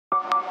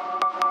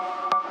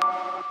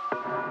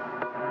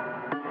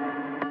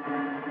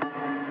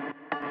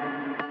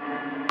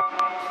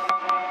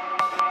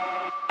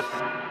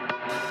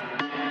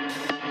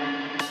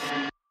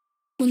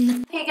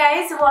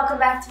guys, welcome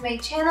back to my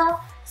channel.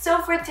 So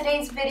for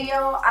today's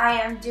video,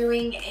 I am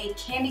doing a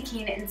candy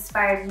cane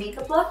inspired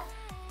makeup look.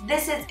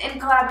 This is in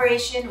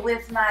collaboration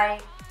with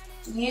my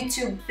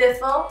YouTube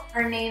biffle.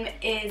 Her name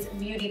is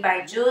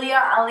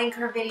Beautybyjulia. I'll link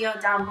her video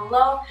down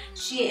below.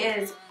 She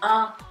is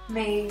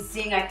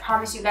amazing. I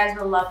promise you guys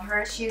will love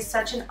her. She is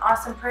such an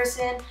awesome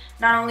person.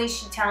 Not only is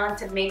she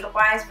talented makeup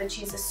wise, but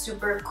she's a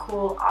super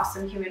cool,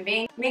 awesome human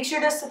being. Make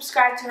sure to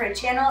subscribe to her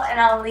channel and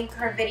I'll link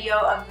her video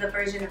of the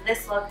version of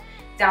this look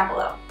down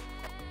below.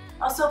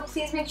 Also,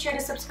 please make sure to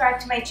subscribe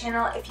to my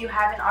channel if you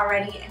haven't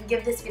already and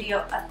give this video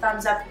a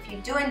thumbs up if you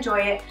do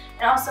enjoy it.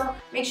 And also,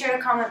 make sure to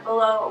comment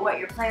below what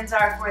your plans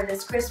are for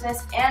this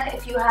Christmas and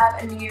if you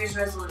have a New Year's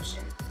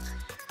resolution.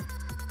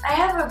 I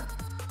have an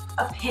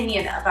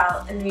opinion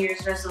about a New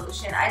Year's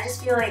resolution. I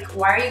just feel like,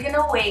 why are you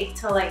gonna wait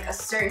till like a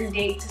certain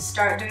date to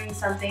start doing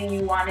something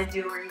you want to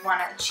do or you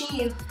want to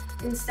achieve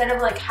instead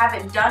of like have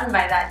it done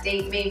by that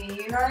date maybe,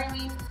 you know what I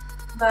mean?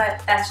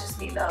 But that's just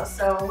me though,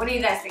 so what do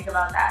you guys think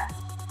about that?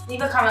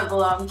 Leave a comment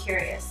below, I'm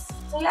curious.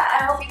 So yeah,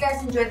 I hope you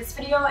guys enjoyed this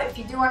video. If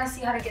you do want to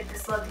see how to get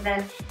this look,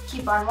 then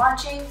keep on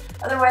watching.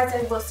 Otherwise,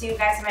 I will see you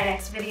guys in my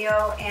next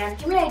video. And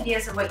give me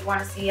ideas of what you want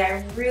to see.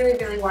 I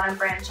really want to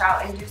branch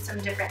out and do some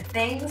different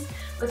things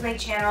with my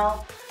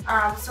channel.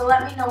 So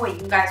let me know what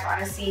you guys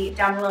want to see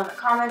down below in the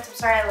comments. I'm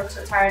sorry I look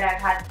so tired.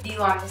 I've had the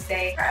longest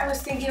day. I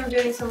was thinking of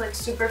doing some like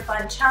super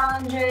fun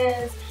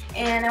challenges,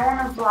 and I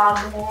want to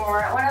vlog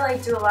more. I want to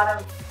like do a lot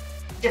of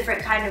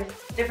different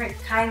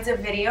kinds of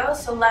videos,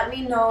 so let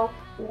me know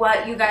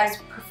what you guys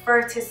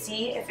prefer to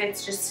see, if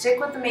it's just stick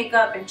with the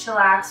makeup and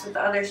chillax with the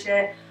other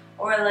shit,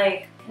 or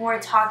like more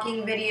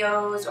talking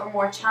videos or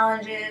more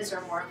challenges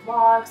or more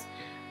vlogs.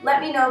 Let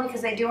me know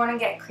because I do want to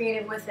get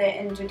creative with it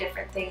and do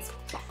different things.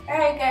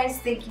 Alright guys,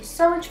 thank you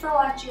so much for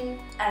watching.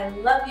 I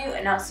love you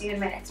and I'll see you in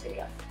my next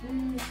video.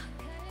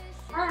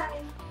 Bye!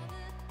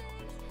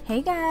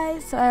 Hey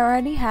guys, so I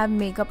already have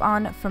makeup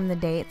on from the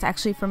day. It's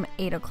actually from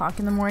 8 o'clock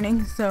in the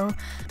morning, so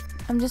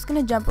I'm just going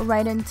to jump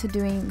right into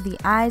doing the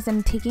eyes.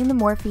 I'm taking the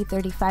Morphe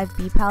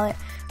 35B palette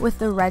with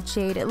the red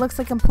shade. It looks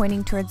like I'm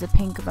pointing towards the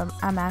pink, but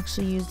I'm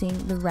actually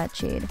using the red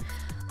shade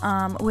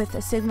with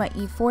a Sigma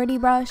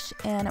E40 brush,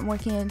 and I'm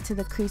working into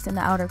the crease in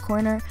the outer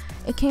corner.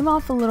 It came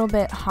off a little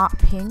bit hot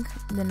pink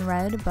than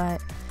red,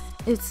 but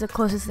it's the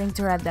closest thing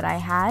to red that I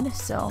had,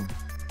 so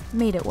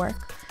made it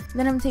work.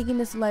 Then I'm taking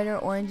this lighter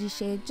orangey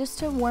shade just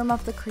to warm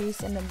up the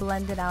crease and then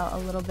blend it out a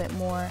little bit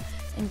more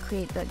and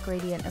create that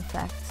gradient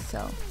effect.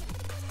 So,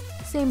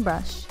 same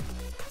brush.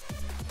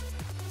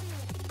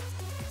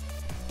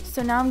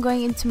 So now I'm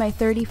going into my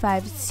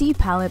 35C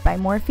palette by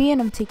Morphe,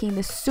 and I'm taking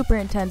this super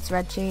intense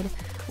red shade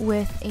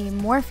with a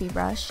Morphe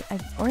brush,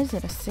 or is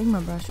it a Sigma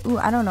brush? Ooh,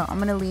 I don't know. I'm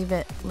going to leave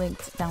it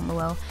linked down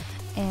below.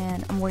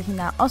 And I'm working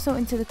that also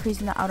into the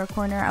crease in the outer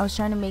corner. I was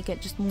trying to make it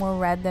just more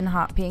red than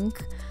hot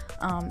pink.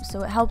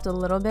 So it helped a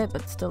little bit,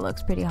 but still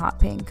looks pretty hot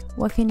pink.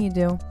 What can you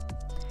do?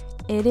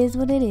 It is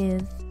what it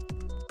is.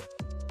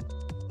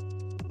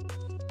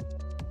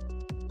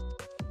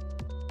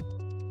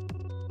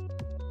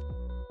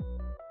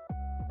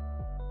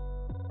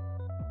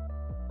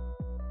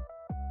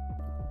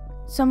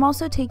 So I'm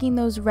also taking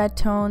those red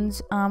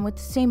tones with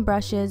the same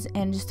brushes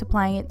and just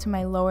applying it to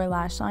my lower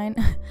lash line.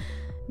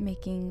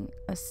 Making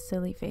a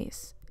silly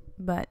face,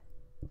 but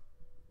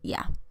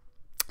yeah.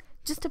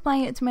 Just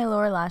applying it to my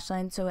lower lash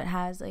line so it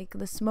has like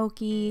the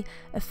smoky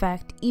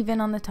effect even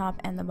on the top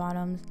and the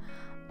bottoms.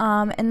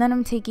 And then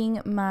I'm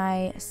taking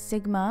my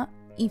Sigma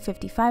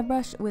E55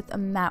 brush with a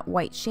matte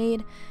white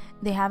shade.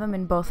 They have them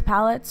in both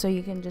palettes, so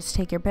you can just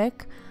take your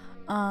pick.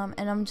 And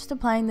I'm just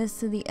applying this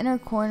to the inner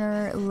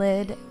corner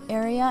lid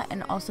area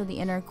and also the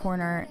inner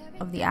corner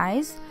of the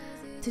eyes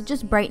to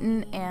just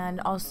brighten and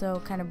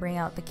also kind of bring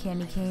out the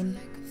candy cane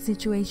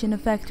situation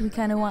effect we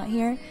kind of want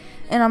here.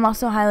 And I'm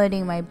also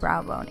highlighting my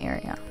brow bone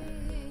area.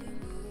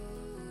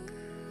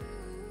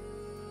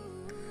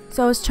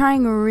 So I was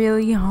trying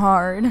really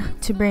hard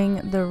to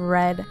bring the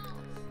red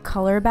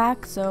color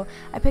back, so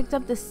I picked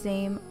up the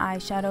same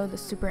eyeshadow, the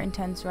super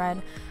intense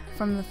red,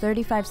 from the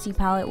 35C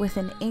palette with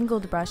an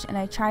angled brush, and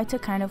I tried to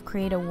kind of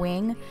create a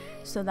wing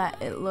so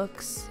that it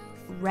looks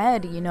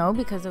red, you know,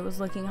 because it was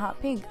looking hot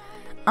pink.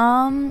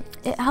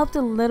 It helped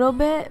a little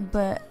bit,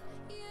 but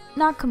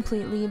not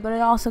completely, but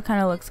it also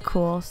kind of looks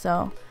cool,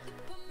 so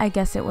I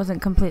guess it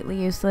wasn't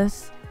completely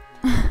useless.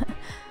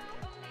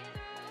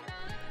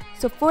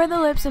 So for the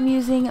lips, I'm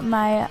using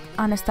my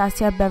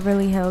Anastasia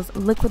Beverly Hills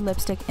liquid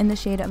lipstick in the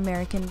shade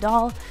American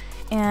Doll,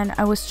 and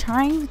I was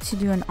trying to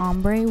do an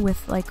ombre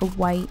with like a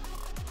white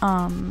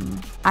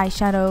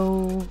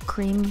eyeshadow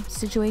cream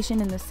situation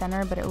in the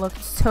center, but it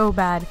looked so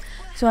bad,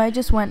 so I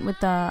just went with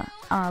the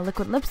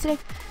liquid lipstick,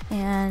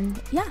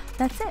 and yeah,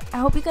 that's it. I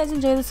hope you guys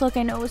enjoyed this look.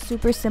 I know it was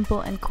super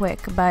simple and quick,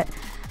 but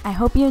I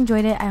hope you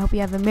enjoyed it. I hope you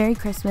have a Merry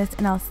Christmas,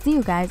 and I'll see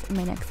you guys in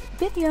my next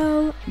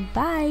video.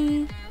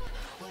 Bye!